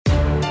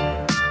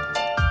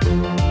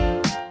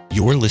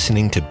You're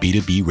listening to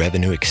B2B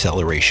Revenue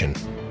Acceleration,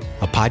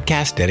 a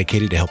podcast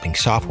dedicated to helping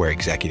software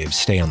executives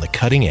stay on the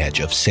cutting edge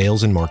of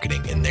sales and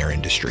marketing in their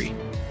industry.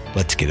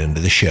 Let's get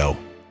into the show.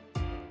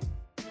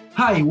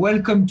 Hi,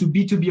 welcome to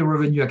B2B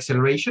Revenue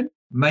Acceleration.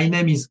 My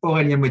name is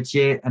Aurélien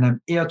Mottier, and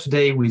I'm here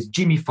today with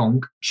Jimmy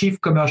Fong,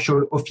 Chief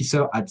Commercial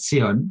Officer at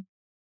Seon.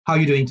 How are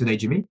you doing today,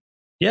 Jimmy?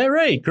 Yeah,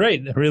 right.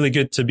 Great. Really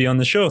good to be on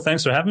the show.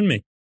 Thanks for having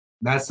me.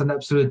 That's an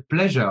absolute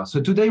pleasure. So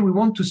today we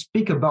want to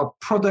speak about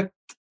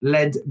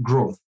product-led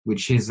growth,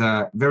 which is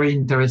a very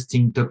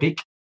interesting topic.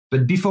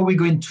 But before we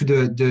go into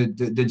the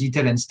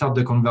detail and start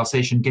the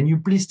conversation, can you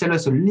please tell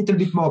us a little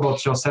bit more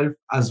about yourself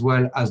as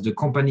well as the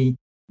company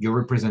you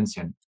represent,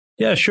 Seon?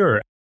 Yeah,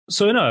 sure.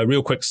 So in a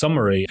real quick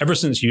summary, ever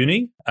since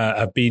uni,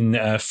 I've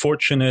been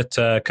fortunate,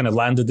 kind of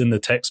landed in the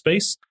tech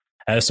space.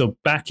 So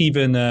back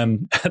even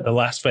at the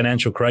last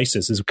financial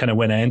crisis is kind of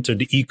when I entered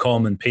the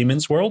e-com and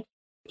payments world.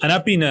 And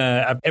I've been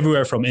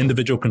everywhere from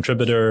individual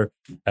contributor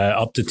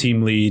up to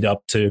team lead,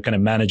 up to kind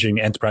of managing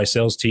enterprise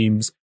sales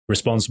teams,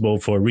 responsible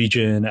for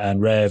region and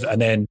rev,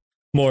 and then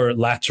more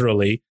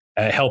laterally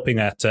helping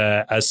at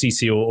as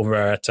CCO over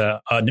at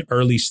an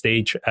early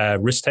stage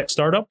risk tech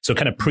startup. So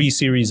kind of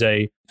pre-Series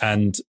A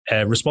and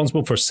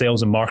responsible for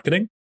sales and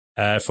marketing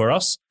for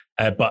us.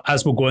 But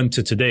as we'll go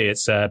into today,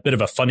 it's a bit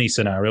of a funny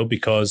scenario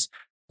because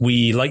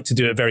we like to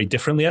do it very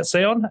differently at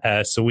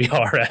Seon. So we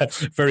are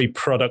very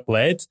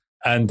product-led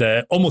and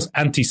almost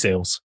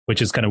anti-sales,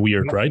 which is kind of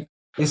weird, right?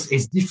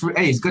 It's different.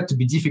 Hey, it's got to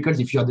be difficult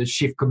if you're the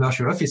chief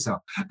commercial officer.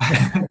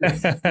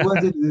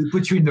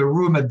 Put you in a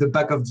room at the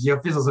back of the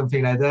office or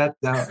something like that.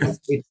 But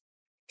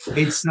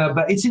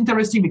it's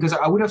interesting because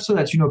I would have thought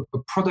that a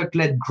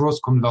product-led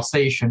growth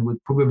conversation would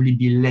probably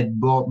be led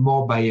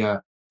more by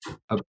a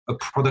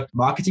product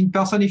marketing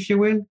person, if you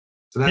will.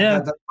 So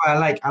that's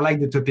why I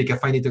like the topic. I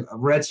find it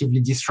relatively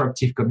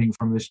disruptive coming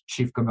from a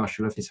chief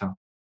commercial officer.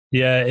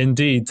 Yeah,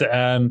 indeed.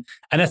 And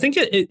I think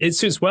it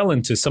suits well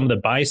into some of the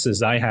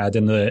biases I had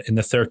in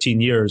the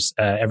 13 years,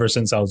 ever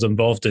since I was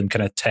involved in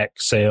kind of tech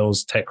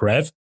sales, tech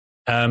rev.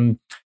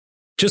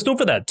 Just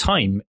over that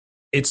time,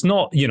 it's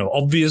not,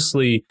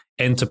 obviously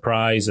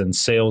enterprise and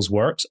sales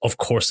works. Of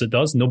course it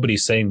does.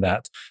 Nobody's saying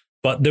that.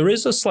 But there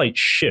is a slight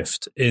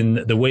shift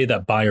in the way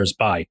that buyers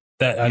buy.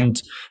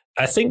 And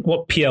I think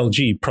what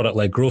PLG,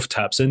 product-led growth,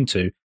 taps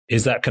into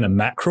is that kind of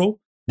macro,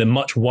 the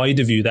much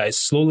wider view that is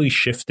slowly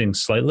shifting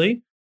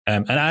slightly.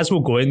 And as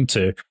we'll go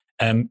into,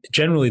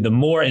 generally, the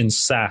more in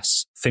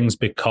SaaS things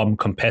become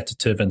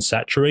competitive and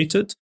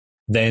saturated,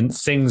 then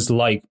things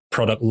like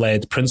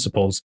product-led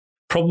principles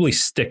probably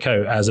stick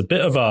out as a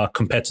bit of a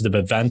competitive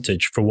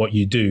advantage for what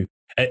you do,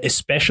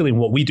 especially in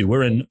what we do.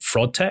 We're in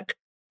fraud tech,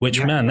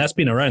 which, man, that's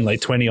been around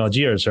like 20 odd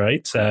years,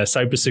 right?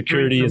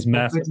 Cybersecurity is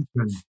massive.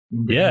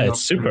 Yeah,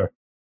 it's super.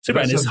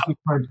 And it's a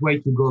different way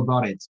to go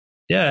about it.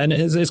 Yeah, and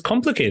it's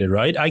complicated,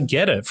 right? I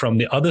get it. From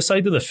the other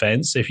side of the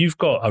fence, if you've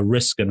got a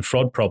risk and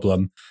fraud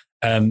problem,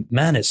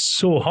 man, it's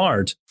so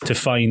hard to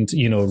find,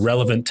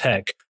 relevant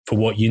tech for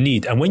what you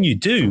need. And when you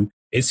do,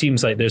 it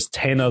seems like there's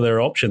 10 other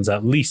options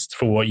at least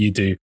for what you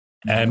do.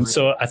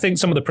 So I think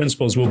some of the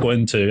principles we'll go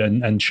into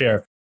and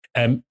share,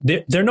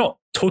 they're not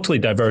totally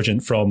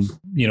divergent from,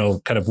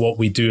 kind of what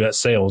we do at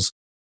sales,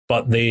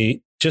 but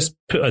they just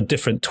put a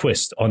different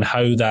twist on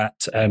how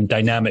that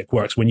dynamic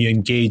works when you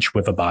engage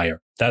with a buyer.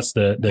 That's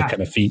the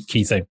kind of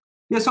key thing.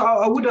 Yeah, so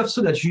I would have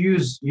thought that you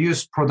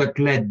use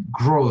product-led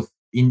growth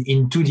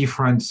in two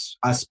different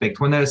aspects.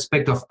 One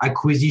aspect of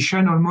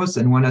acquisition almost,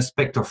 and one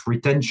aspect of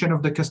retention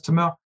of the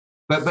customer.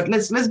 But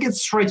let's get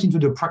straight into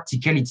the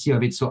practicality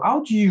of it. So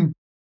how do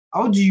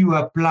you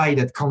apply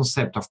that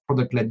concept of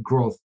product-led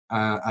growth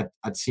at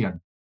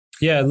Seon?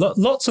 Yeah,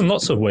 lots and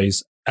lots of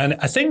ways. And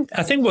I think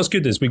what's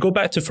good is we go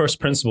back to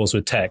first principles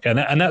with tech.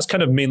 And that's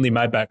kind of mainly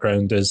my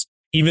background is,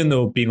 even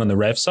though being on the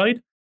rev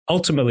side,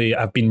 ultimately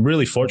I've been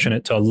really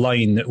fortunate to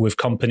align with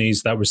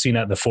companies that were seen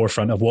at the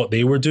forefront of what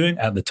they were doing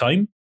at the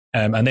time.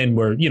 And then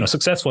were,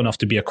 successful enough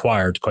to be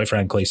acquired, quite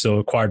frankly. So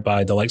acquired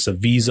by the likes of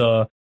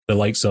Visa, the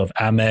likes of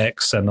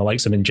Amex, and the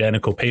likes of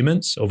Ingenico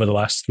Payments over the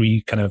last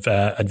three kind of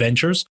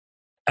adventures.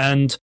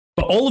 But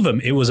all of them,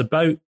 it was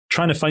about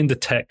trying to find the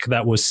tech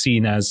that was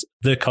seen as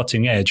the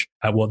cutting edge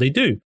at what they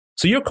do.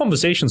 So your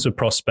conversations with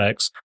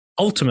prospects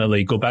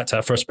ultimately go back to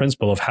that first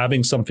principle of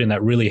having something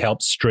that really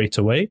helps straight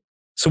away.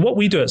 So what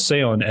we do at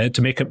Seon,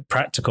 to make it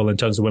practical in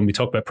terms of when we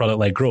talk about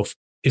product-led growth,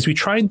 is we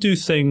try and do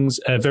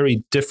things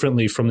very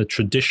differently from the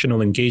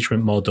traditional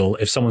engagement model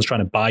if someone's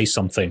trying to buy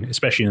something,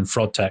 especially in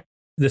fraud tech.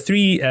 The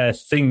three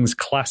things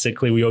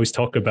classically we always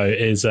talk about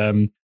is,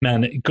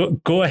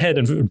 go ahead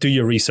and do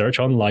your research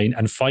online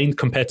and find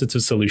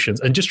competitive solutions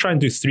and just try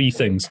and do three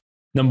things.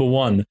 Number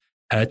one,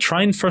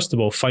 try and first of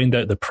all find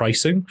out the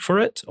pricing for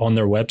it on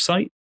their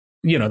website.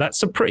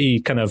 That's a pretty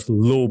kind of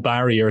low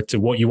barrier to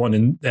what you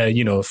want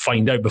to,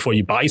 find out before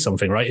you buy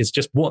something, right? It's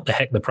just what the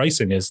heck the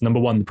pricing is. Number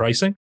one, the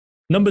pricing.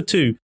 Number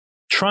two,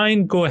 try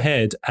and go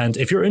ahead and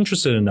if you're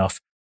interested enough,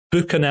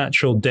 book an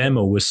actual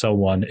demo with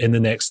someone in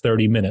the next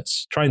 30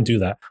 minutes. Try and do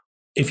that.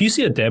 If you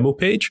see a demo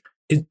page,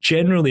 it's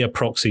generally a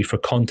proxy for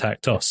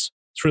contact us.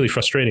 It's really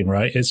frustrating,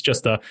 right? It's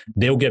just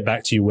they'll get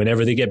back to you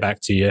whenever they get back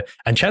to you.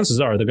 And chances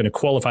are they're going to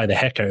qualify the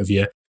heck out of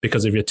you,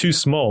 because if you're too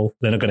small,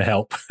 they're not going to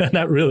help. And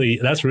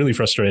that's really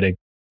frustrating.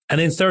 And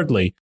then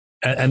thirdly,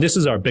 and this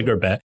is our bigger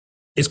bet,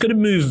 it's going to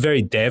move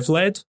very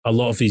dev-led, a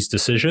lot of these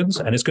decisions,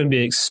 and it's going to be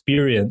an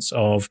experience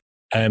of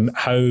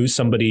how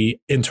somebody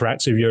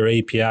interacts with your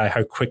API,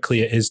 how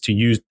quickly it is to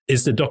use.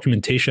 Is the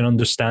documentation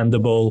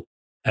understandable?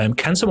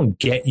 Can someone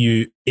get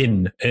you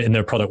in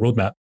their product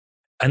roadmap?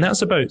 And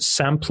that's about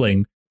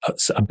sampling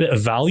a bit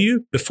of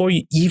value before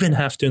you even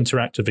have to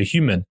interact with a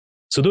human.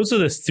 So those are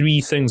the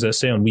three things at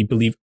Seon we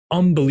believe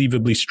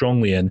unbelievably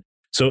strongly in.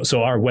 So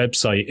our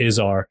website is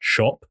our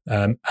shop,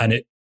 and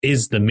it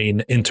is the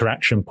main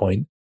interaction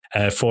point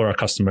for our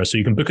customers. So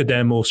you can book a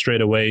demo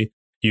straight away.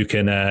 You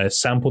can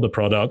sample the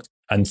product.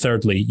 And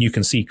thirdly, you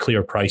can see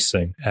clear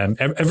pricing.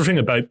 Everything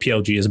about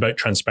PLG is about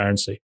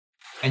transparency.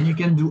 And you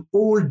can do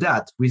all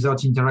that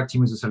without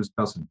interacting with the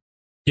salesperson.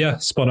 Yeah,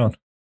 spot on.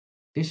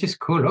 This is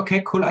cool.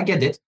 Okay, cool. I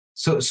get it.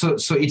 So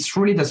it's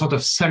really the sort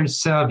of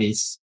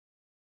self-service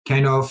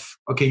kind of,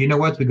 okay, you know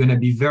what? We're going to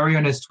be very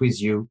honest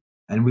with you,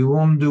 and we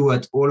won't do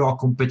what all our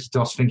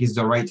competitors think is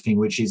the right thing,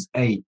 which is,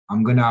 hey,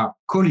 I'm going to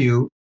call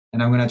you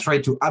and I'm going to try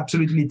to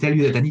absolutely tell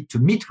you that I need to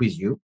meet with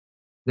you.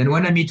 Then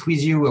when I meet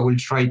with you, I will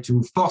try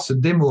to force a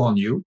demo on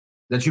you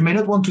that you may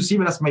not want to see,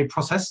 but that's my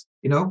process.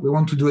 We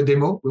want to do a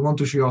demo. We want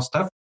to show your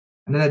stuff.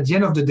 And then at the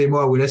end of the demo,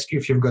 I will ask you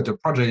if you've got a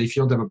project. If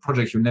you don't have a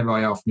project, you'll never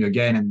hear of me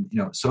again.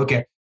 And, so,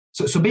 okay.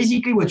 So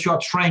basically what you are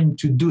trying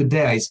to do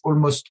there is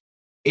almost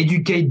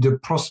educate the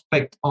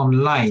prospect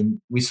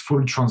online with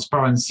full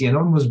transparency and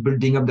almost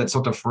building up that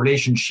sort of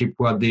relationship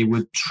where they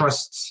would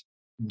trust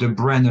the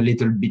brand a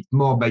little bit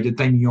more by the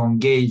time you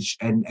engage.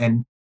 And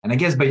I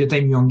guess by the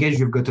time you engage,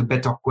 you've got a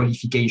better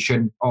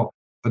qualification or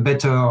a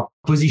better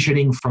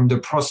positioning from the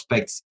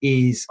prospects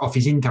of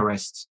his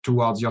interest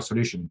towards your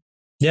solution.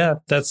 Yeah,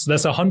 that's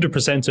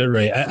 100% it,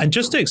 Ray. And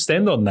just to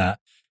extend on that,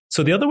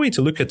 so the other way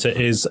to look at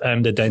it is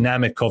the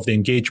dynamic of the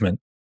engagement.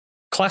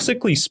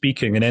 Classically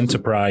speaking, in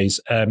enterprise,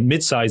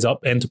 mid-size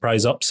up,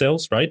 enterprise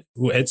upsells, right?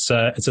 It's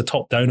a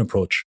top-down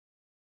approach.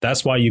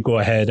 That's why you go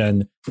ahead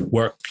and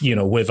work,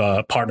 with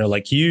a partner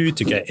like you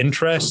to get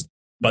interest.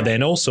 But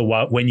then also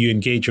when you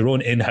engage your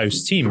own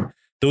in-house team,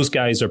 those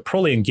guys are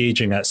probably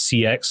engaging at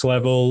CX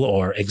level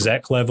or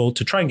exec level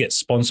to try and get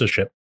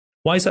sponsorship.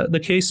 Why is that the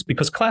case?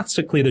 Because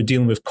classically, they're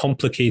dealing with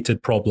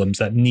complicated problems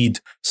that need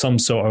some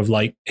sort of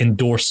like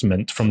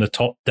endorsement from the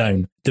top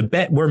down. The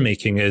bet we're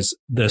making is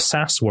the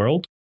SaaS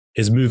world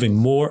is moving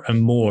more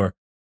and more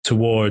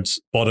towards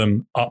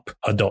bottom up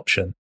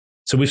adoption.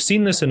 So we've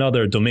seen this in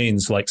other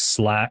domains like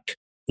Slack,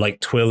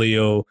 like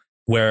Twilio,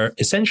 where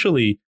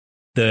essentially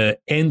the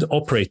end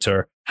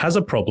operator has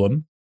a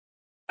problem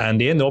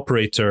and the end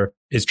operator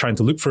is trying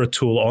to look for a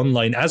tool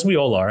online, as we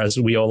all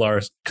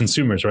are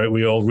consumers, right?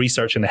 We all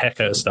researching the heck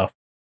out of stuff.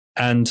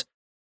 And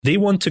they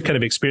want to kind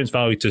of experience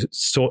value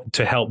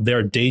to help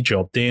their day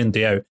job day in,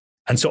 day out.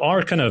 And so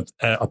our kind of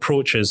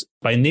approach is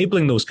by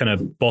enabling those kind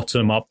of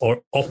bottom up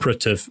or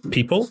operative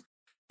people,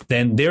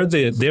 then they're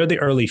the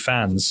early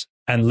fans,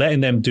 and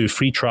letting them do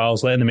free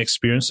trials, letting them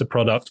experience the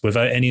product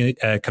without any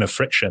kind of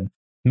friction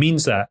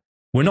means that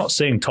we're not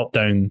saying top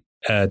down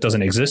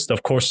doesn't exist.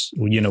 Of course,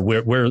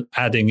 we're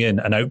adding in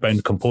an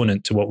outbound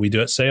component to what we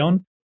do at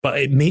Seon, but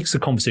it makes the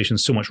conversation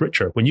so much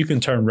richer when you can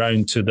turn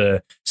around to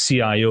the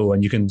CIO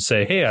and you can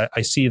say, hey,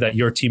 I see that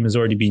your team has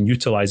already been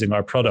utilizing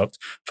our product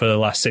for the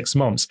last 6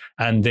 months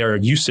and their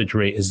usage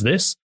rate is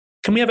this.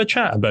 Can we have a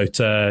chat about,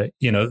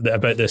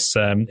 about this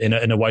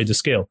in a wider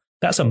scale?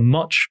 That's a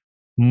much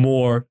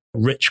more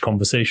rich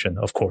conversation,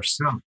 of course.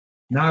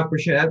 No, I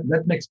appreciate that.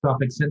 That makes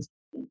perfect sense.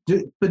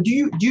 But do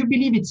you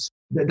believe it's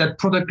that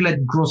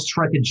product-led growth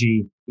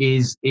strategy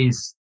is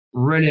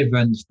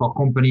relevant for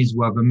companies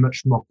who have a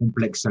much more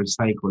complex sales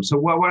cycle? So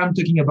what I'm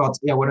talking about,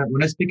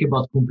 when I speak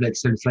about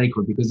complex sales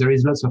cycle, because there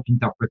is lots of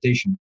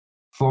interpretation.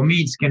 For me,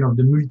 it's kind of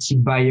the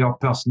multi-buyer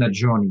persona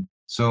journey.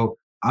 So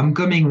I'm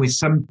coming with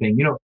something,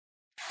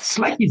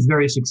 Slack is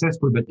very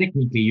successful, but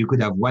technically you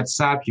could have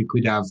WhatsApp, you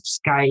could have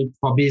Skype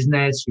for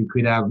business, you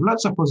could have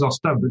lots of other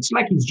stuff, but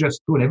Slack is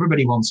just cool.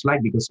 Everybody wants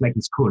Slack because Slack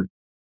is cool.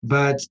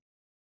 But,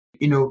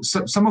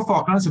 some of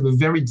our clients have a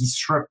very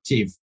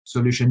disruptive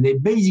solution. They're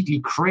basically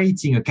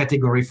creating a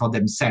category for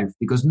themselves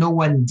because no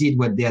one did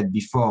what they had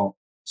before.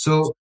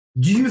 So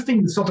do you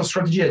think the sort of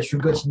strategy that you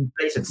got in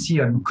place at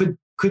Seon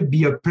could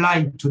be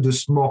applied to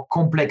those more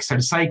complex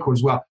sales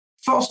cycles where,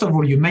 first of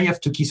all, you may have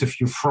to kiss a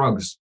few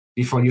frogs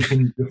before you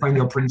find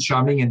your Prince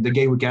Charming and the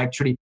guy who can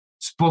actually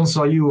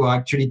sponsor you or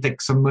actually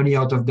take some money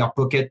out of their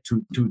pocket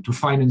to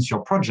finance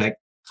your project.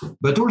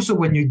 But also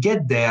when you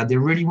get there, they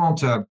really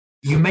want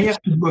you may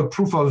have to do a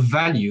proof of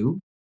value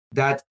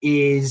that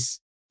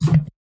is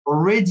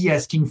already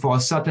asking for a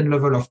certain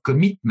level of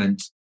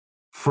commitment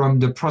from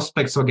the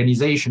prospect's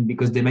organization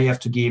because they may have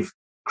to give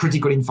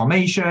critical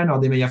information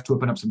or they may have to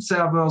open up some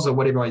servers or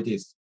whatever it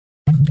is.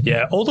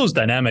 Yeah, all those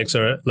dynamics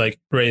are like,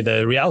 Ray,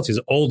 the reality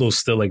is all those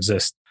still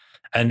exist.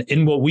 And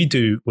in what we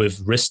do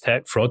with risk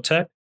tech, fraud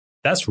tech,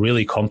 that's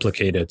really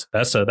complicated.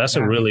 That's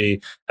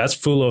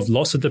full of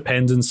lots of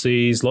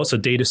dependencies, lots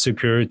of data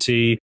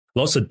security,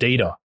 lots of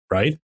data,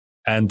 right?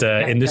 And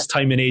in this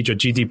time and age of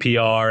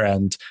GDPR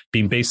and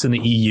being based in the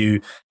EU,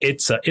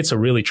 it's a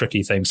really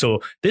tricky thing.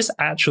 So this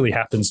actually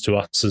happens to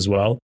us as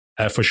well,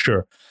 for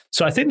sure.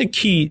 So I think the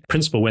key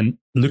principle when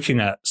looking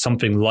at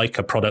something like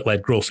a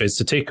product-led growth is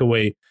to take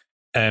away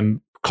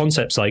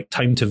concepts like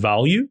time to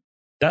value.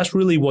 That's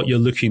really what you're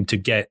looking to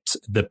get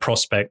the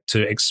prospect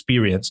to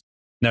experience.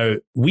 Now,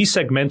 we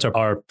segment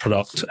our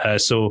product.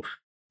 So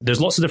there's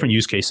lots of different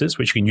use cases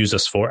which you can use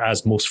us for,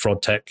 as most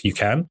fraud tech you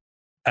can.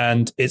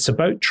 And it's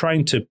about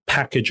trying to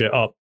package it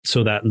up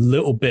so that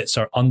little bits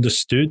are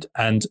understood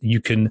and you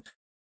can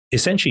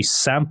essentially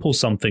sample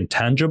something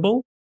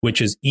tangible,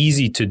 which is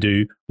easy to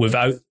do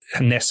without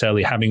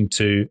necessarily having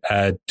to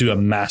do a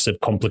massive,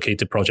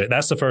 complicated project.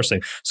 That's the first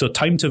thing. So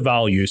time to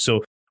value.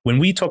 So when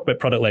we talk about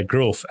product-led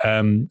growth,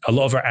 a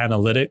lot of our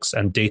analytics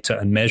and data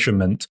and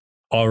measurement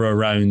are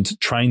around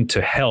trying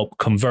to help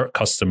convert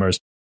customers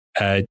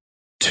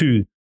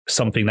to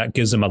something that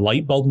gives them a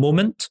light bulb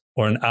moment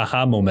or an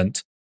aha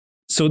moment.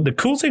 So the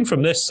cool thing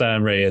from this,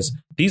 Ray, is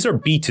these are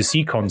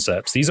B2C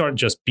concepts. These aren't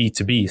just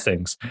B2B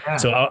things. Yeah.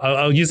 So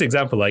I'll use the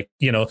example, like,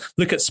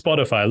 look at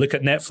Spotify, look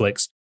at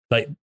Netflix.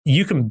 Like,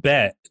 you can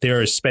bet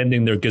they're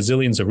spending their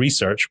gazillions of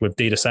research with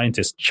data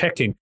scientists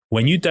checking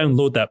when you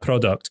download that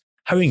product,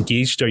 how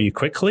engaged are you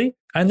quickly?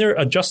 And they're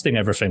adjusting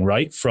everything,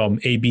 right? From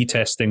A/B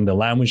testing, the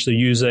language they're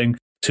using,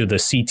 to the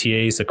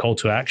CTAs, the call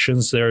to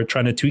actions they're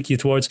trying to tweak you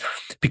towards,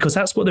 because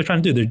that's what they're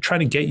trying to do. They're trying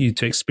to get you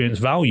to experience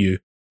value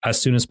as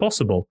soon as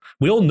possible.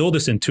 We all know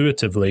this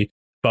intuitively,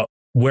 but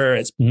where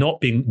it's not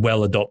being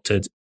well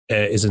adopted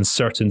is in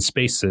certain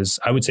spaces.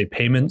 I would say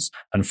payments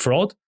and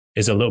fraud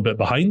is a little bit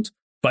behind,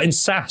 but in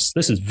SaaS,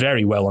 this is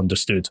very well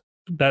understood.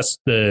 That's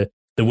the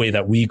way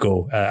that we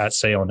go at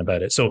Seon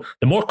about it. So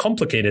the more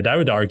complicated, I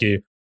would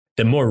argue,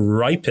 the more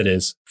ripe it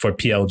is for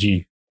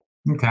PLG.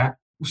 Okay.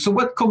 So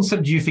what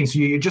concept do you think? So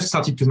you just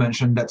started to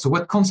mention that. So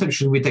what concept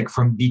should we take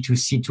from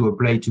B2C to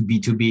apply to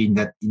B2B in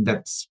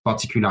that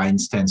particular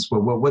instance?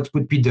 Well, what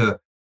would be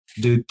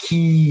the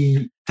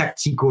key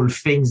tactical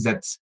things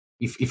that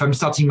if I'm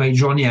starting my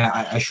journey,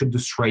 I should do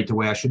straight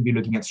away? I should be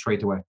looking at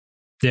straight away.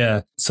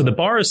 Yeah. So the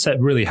bar is set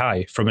really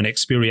high from an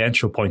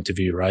experiential point of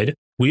view, right?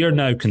 We are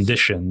now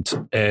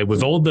conditioned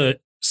with all the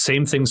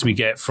same things we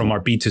get from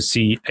our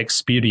B2C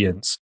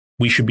experience.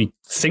 We should be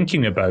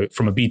thinking about,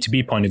 from a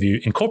B2B point of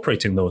view,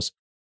 incorporating those.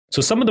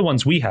 So some of the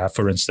ones we have,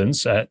 for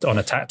instance, on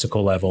a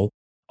tactical level,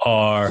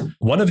 are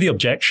one of the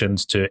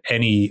objections to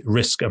any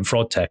risk and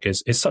fraud tech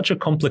is it's such a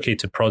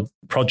complicated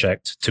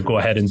project to go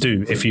ahead and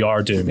do if you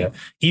are doing it.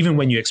 Even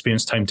when you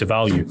experience time to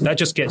value, that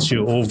just gets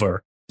you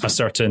over a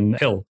certain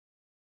hill.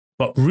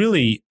 But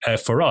really,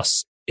 for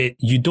us,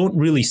 you don't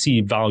really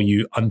see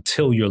value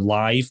until you're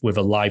live with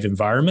a live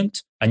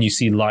environment and you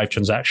see live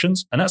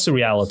transactions. And that's the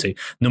reality.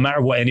 No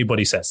matter what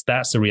anybody says,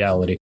 that's the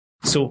reality.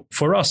 So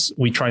for us,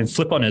 we try and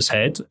flip on its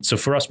head. So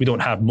for us, we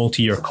don't have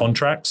multi-year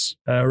contracts,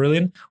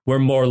 Aurélien. We're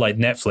more like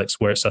Netflix,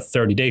 where it's a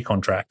 30-day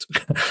contract.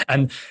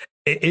 And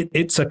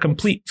it's a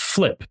complete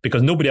flip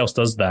because nobody else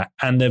does that.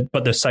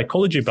 But the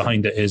psychology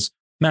behind it is,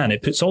 man,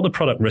 it puts all the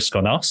product risk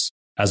on us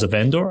as a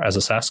vendor, as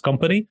a SaaS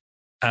company.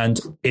 And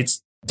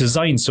it's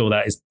designed so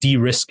that it's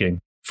de-risking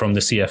from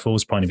the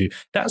CFO's point of view.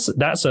 That's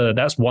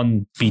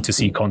one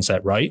B2C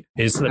concept, right?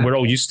 Is that we're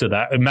all used to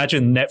that.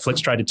 Imagine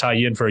Netflix tried to tie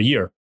you in for a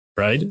year,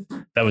 right?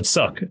 That would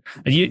suck.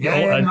 You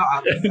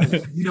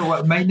know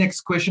what? My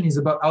next question is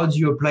about how do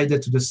you apply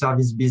that to the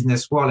service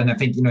business world? And I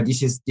think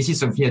this is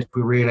something that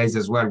we realize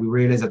as well. We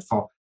realize that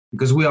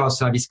because we are a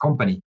service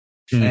company,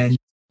 and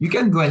you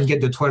can go and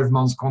get the 12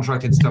 months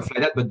contract and stuff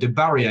like that, but the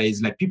barrier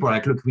is like people are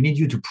like, look, we need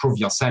you to prove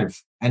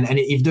yourself. And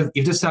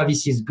if the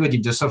service is good,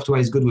 if the software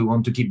is good, we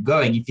want to keep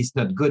going. If it's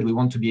not good, we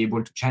want to be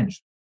able to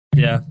change.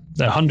 Yeah,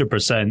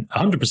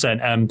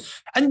 100%. And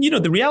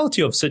the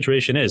reality of the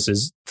situation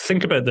is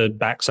think about the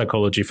back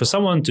psychology. For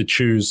someone to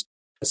choose,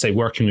 say,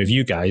 working with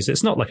you guys,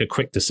 it's not like a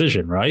quick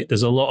decision, right?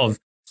 There's a lot of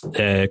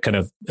kind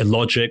of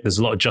logic. There's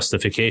a lot of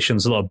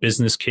justifications, a lot of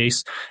business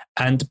case.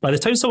 And by the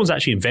time someone's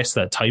actually invested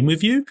that time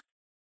with you,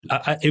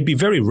 it'd be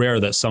very rare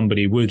that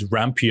somebody would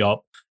ramp you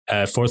up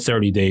for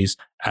 30 days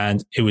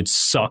and it would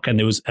suck and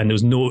there was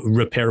no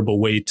repairable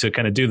way to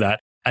kind of do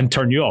that and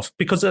turn you off,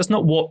 because that's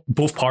not what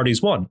both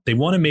parties want. They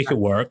want to make it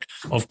work,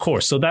 of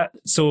course.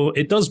 So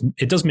it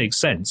does make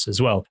sense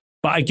as well.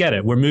 But I get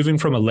it. We're moving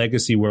from a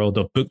legacy world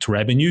of booked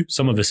revenue.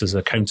 Some of this is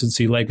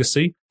accountancy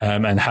legacy,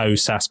 and how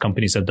SaaS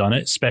companies have done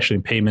it, especially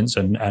in payments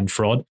and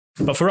fraud.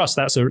 But for us,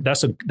 that's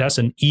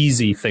an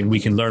easy thing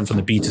we can learn from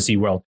the B2C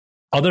world.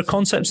 Other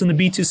concepts in the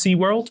B2C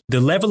world,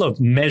 the level of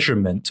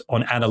measurement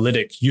on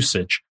analytic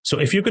usage. So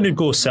if you're going to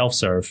go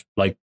self-serve,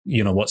 like,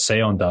 what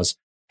Seon does,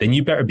 then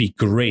you better be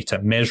great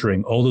at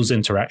measuring all those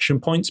interaction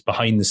points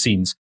behind the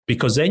scenes,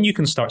 because then you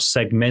can start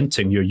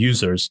segmenting your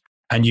users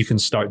and you can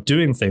start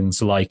doing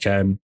things like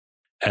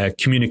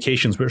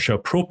communications which are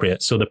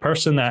appropriate. So the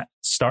person that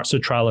starts a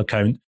trial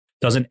account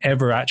doesn't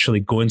ever actually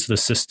go into the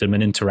system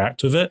and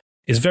interact with it.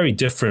 is very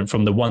different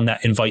from the one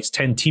that invites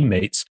 10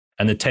 teammates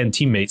and the 10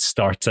 teammates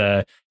start,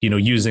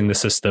 using the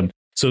system.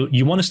 So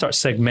you want to start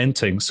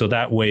segmenting so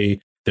that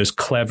way there's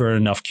clever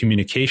enough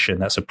communication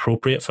that's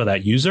appropriate for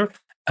that user.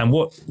 And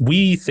what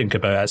we think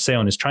about at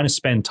Seon is trying to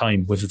spend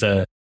time with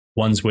the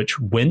ones which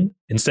win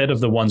instead of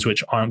the ones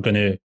which aren't going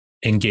to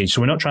engage.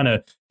 So we're not trying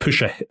to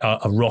push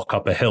a rock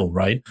up a hill,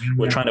 right? Mm-hmm.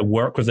 We're trying to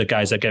work with the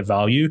guys that get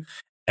value.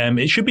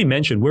 It should be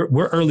mentioned,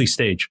 we're early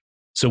stage.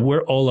 So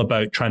we're all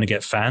about trying to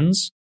get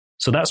fans.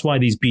 So that's why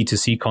these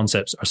B2C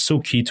concepts are so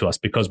key to us,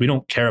 because we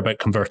don't care about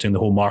converting the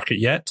whole market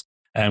yet.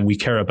 And we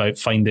care about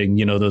finding,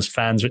 those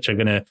fans which are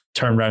going to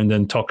turn around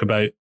and talk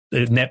about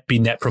be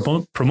net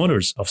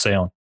promoters of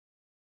Seon.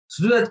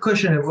 So to that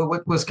question,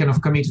 what was kind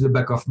of coming to the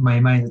back of my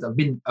mind, I've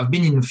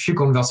been in a few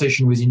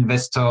conversations with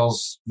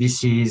investors,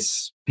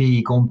 VCs,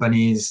 PE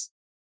companies,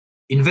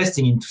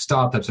 investing into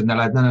startups, and they're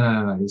like,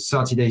 no,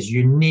 30 days,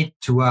 you need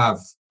to have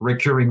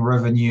recurring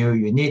revenue,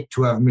 you need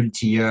to have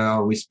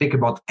multi-year, we speak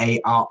about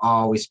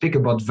ARR, we speak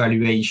about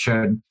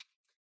valuation.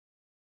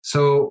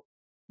 So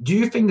do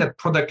you think that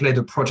product-led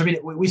approach, I mean,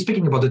 we're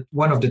speaking about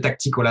one of the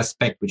tactical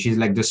aspect, which is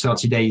like the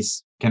 30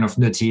 days kind of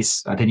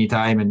notice at any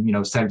time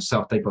and,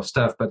 self-serve type of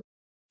stuff. But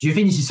do you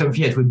think this is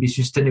something that would be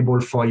sustainable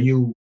for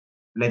you,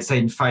 let's say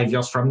in 5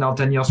 years from now,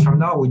 10 years from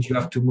now? Would you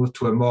have to move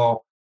to a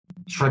more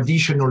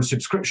traditional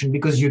subscription?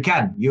 Because you're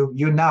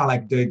now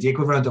like the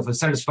equivalent of a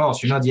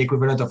Salesforce. You're not the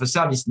equivalent of a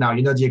service now.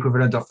 You're not the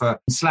equivalent of a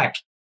Slack.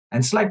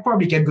 And Slack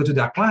probably can go to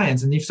their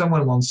clients. And if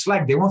someone wants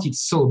Slack, they want it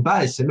so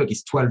bad. They say, look,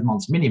 it's 12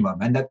 months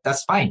minimum. And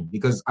that's fine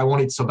because I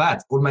want it so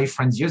bad. All my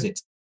friends use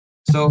it.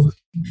 So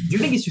do you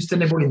think it's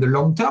sustainable in the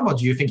long term? Or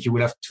do you think you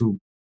will have to,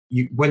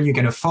 when you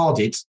can afford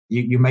it,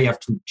 you may have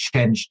to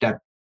change that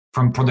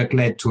from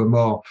product-led to a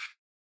more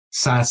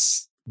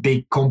SaaS,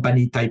 big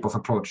company type of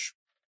approach?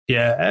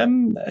 Yeah. I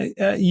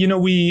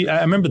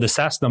remember the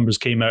SaaS numbers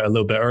came out a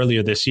little bit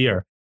earlier this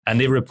year. And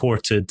they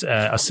reported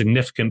a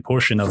significant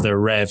portion of their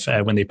rev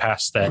when they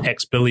passed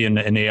X billion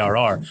in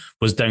ARR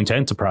was down to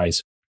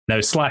enterprise.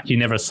 Now, Slack, you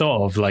never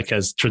thought of like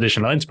as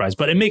traditional enterprise,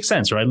 but it makes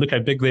sense, right? Look how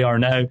big they are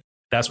now.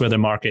 That's where their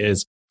market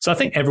is. So I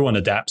think everyone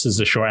adapts is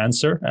the short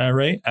answer,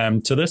 Ray,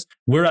 to this.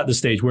 We're at the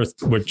stage where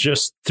we're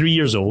just 3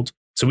 years old.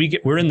 So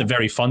we're in the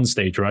very fun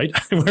stage, right?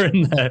 we're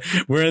in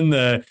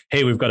the,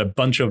 hey, we've got a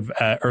bunch of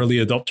early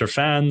adopter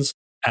fans.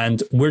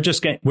 And we're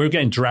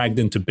getting dragged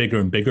into bigger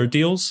and bigger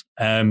deals.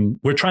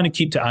 We're trying to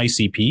keep to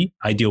ICP,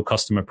 ideal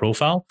customer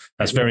profile.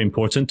 That's very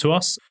important to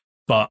us.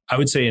 But I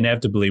would say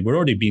inevitably, we're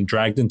already being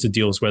dragged into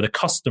deals where the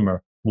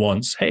customer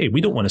wants, hey,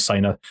 we don't want to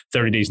sign a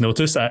 30 days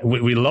notice.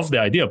 We love the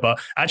idea, but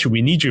actually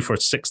we need you for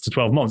 6 to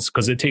 12 months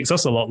because it takes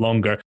us a lot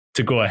longer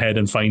to go ahead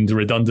and find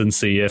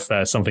redundancy if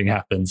something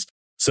happens.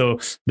 So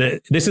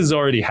this is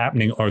already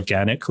happening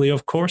organically,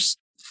 of course.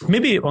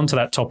 Maybe onto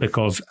that topic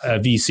of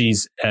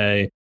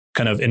VCs,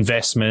 kind of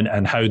investment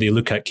and how they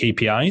look at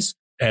KPIs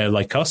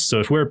like us. So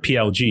if we're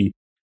PLG,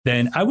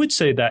 then I would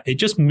say that it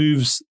just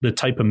moves the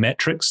type of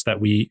metrics that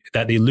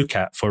they look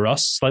at for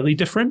us slightly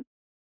different,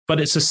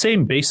 but it's the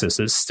same basis.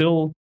 It's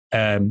still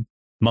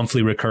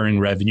monthly recurring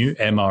revenue,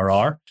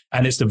 MRR,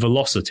 and it's the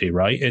velocity,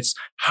 right? It's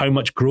how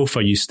much growth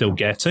are you still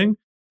getting?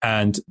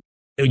 And,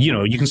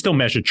 you can still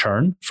measure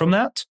churn from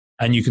that,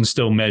 and you can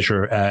still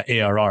measure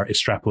ARR,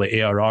 extrapolate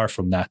ARR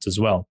from that as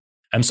well.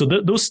 And so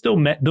those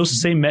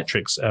same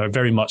metrics are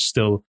very much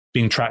still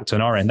being tracked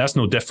on our end. That's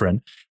no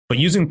different. But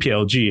using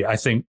PLG, I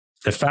think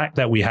the fact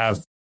that we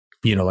have,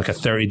 like a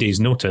 30 days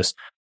notice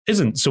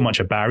isn't so much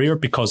a barrier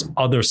because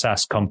other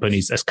SaaS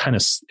companies, it's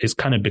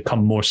kind of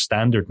become more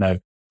standard now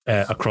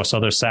across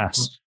other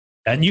SaaS.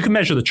 And you can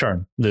measure the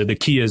churn. The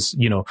key is,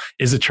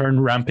 is the churn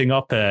ramping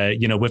up,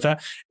 with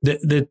that?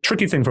 The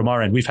tricky thing from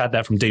our end, we've had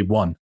that from day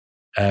one.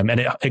 And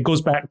it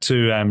goes back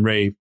to,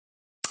 Ray,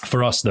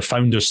 for us, the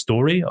founder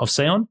story of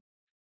Seon.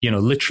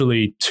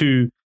 Literally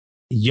 2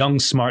 young,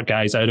 smart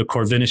guys out of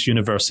Corvinus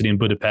University in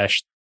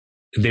Budapest.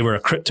 They were a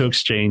crypto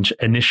exchange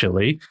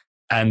initially,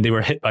 and they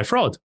were hit by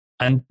fraud.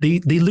 And they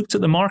looked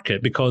at the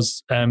market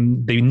because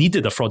they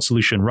needed a fraud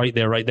solution right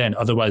there, right then.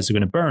 Otherwise, they're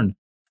going to burn.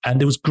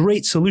 And there was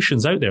great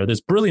solutions out there.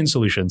 There's brilliant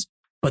solutions,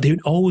 but they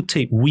would all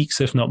take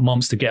weeks, if not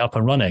months, to get up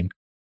and running.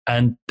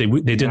 And they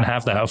didn't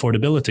have that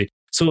affordability.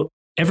 So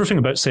everything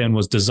about Seon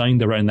was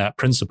designed around that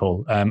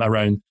principle,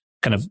 around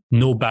kind of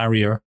no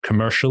barrier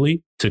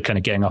commercially to kind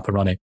of getting up and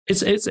running.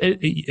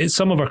 It's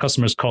some of our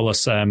customers call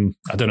us, I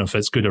don't know if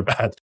it's good or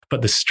bad,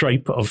 but the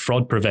Stripe of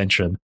fraud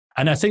prevention.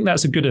 And I think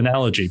that's a good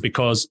analogy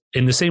because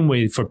in the same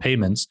way for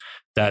payments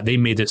that they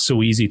made it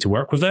so easy to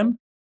work with them,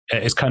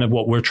 it's kind of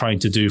what we're trying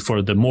to do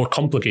for the more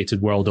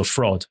complicated world of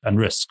fraud and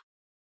risk.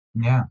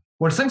 Yeah.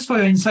 Well, thanks for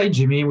your insight,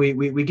 Jimmy.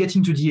 We're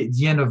getting to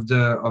the end of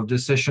the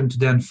session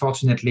today,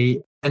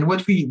 unfortunately. And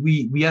what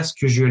we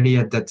ask usually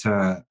at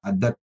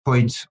that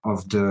point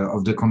of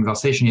the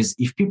conversation is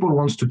if people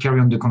want to carry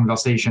on the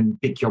conversation,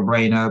 pick your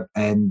brain up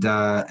and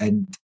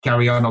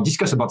carry on or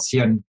discuss about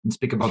Seon and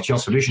speak about your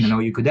solution and how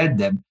you could help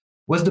them.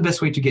 What's the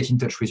best way to get in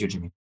touch with you,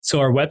 Jimmy? So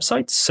our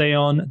website,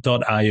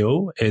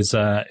 seon.io, is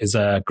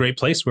a great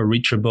place. We're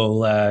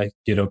reachable,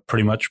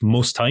 pretty much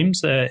most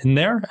times in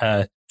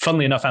there.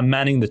 Funnily enough, I'm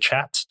manning the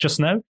chat just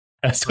now.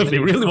 So if they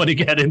really want to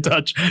get in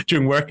touch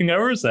during working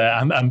hours,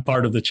 I'm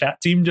part of the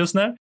chat team just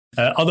now.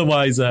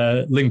 Otherwise,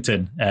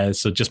 LinkedIn.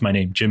 So just my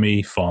name,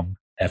 Jimmy Fong,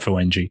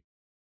 F-O-N-G.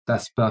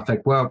 That's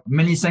perfect. Well,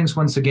 many thanks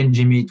once again,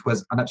 Jimmy. It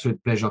was an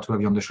absolute pleasure to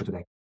have you on the show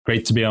today.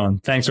 Great to be on.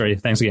 Thanks, Ray.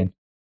 Thanks again.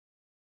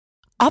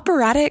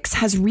 Operatics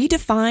has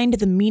redefined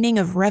the meaning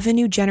of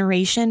revenue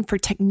generation for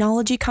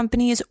technology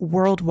companies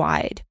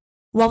worldwide.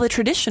 While the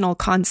traditional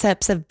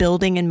concepts of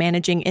building and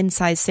managing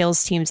inside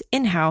sales teams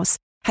in-house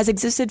has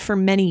existed for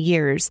many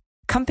years,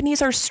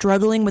 companies are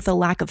struggling with a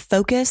lack of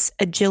focus,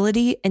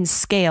 agility, and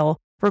scale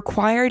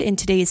required in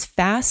today's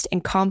fast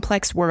and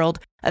complex world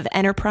of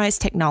enterprise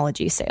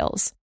technology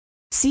sales.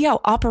 See how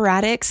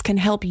Operatics can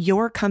help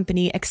your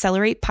company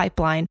accelerate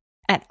pipeline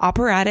at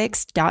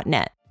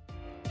operatics.net.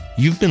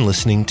 You've been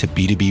listening to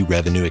B2B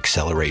Revenue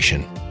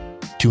Acceleration.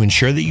 To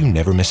ensure that you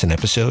never miss an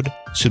episode,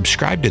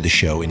 subscribe to the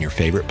show in your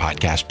favorite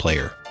podcast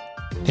player.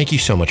 Thank you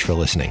so much for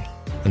listening.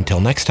 Until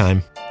next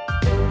time.